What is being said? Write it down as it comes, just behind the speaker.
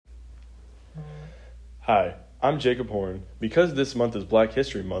Hi, I'm Jacob Horn. Because this month is Black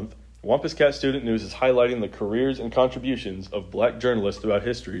History Month, Wampus Cat Student News is highlighting the careers and contributions of black journalists throughout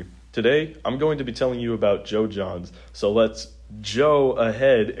history. Today, I'm going to be telling you about Joe Johns, so let's Joe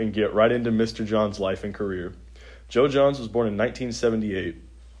ahead and get right into Mr. Johns' life and career. Joe Johns was born in 1978.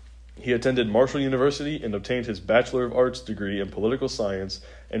 He attended Marshall University and obtained his Bachelor of Arts degree in political science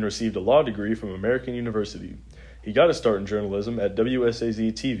and received a law degree from American University. He got a start in journalism at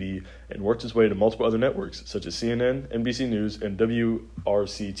WSAZ-TV and worked his way to multiple other networks, such as CNN, NBC News, and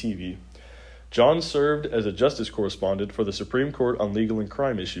WRC-TV. Johns served as a justice correspondent for the Supreme Court on legal and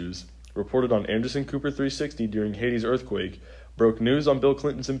crime issues, reported on Anderson Cooper 360 during Haiti's earthquake, broke news on Bill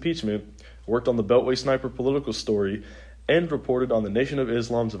Clinton's impeachment, worked on the Beltway Sniper political story, and reported on the Nation of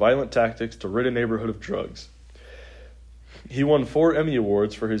Islam's violent tactics to rid a neighborhood of drugs. He won 4 Emmy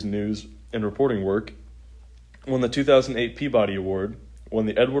Awards for his news and reporting work, won the 2008 Peabody Award, won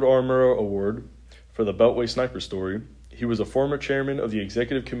the Edward R. Murrow Award for the Beltway Sniper story. He was a former chairman of the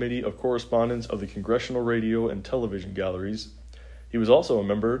Executive Committee of Correspondence of the Congressional Radio and Television Galleries. He was also a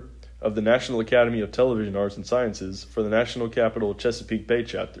member of the National Academy of Television Arts and Sciences for the National Capital Chesapeake Bay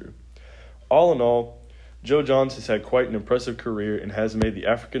chapter. All in all, Joe Johns has had quite an impressive career and has made the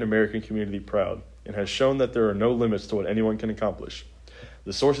African American community proud, and has shown that there are no limits to what anyone can accomplish.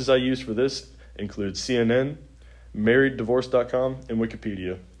 The sources I used for this include CNN, MarriedDivorce.com, and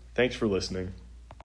Wikipedia. Thanks for listening.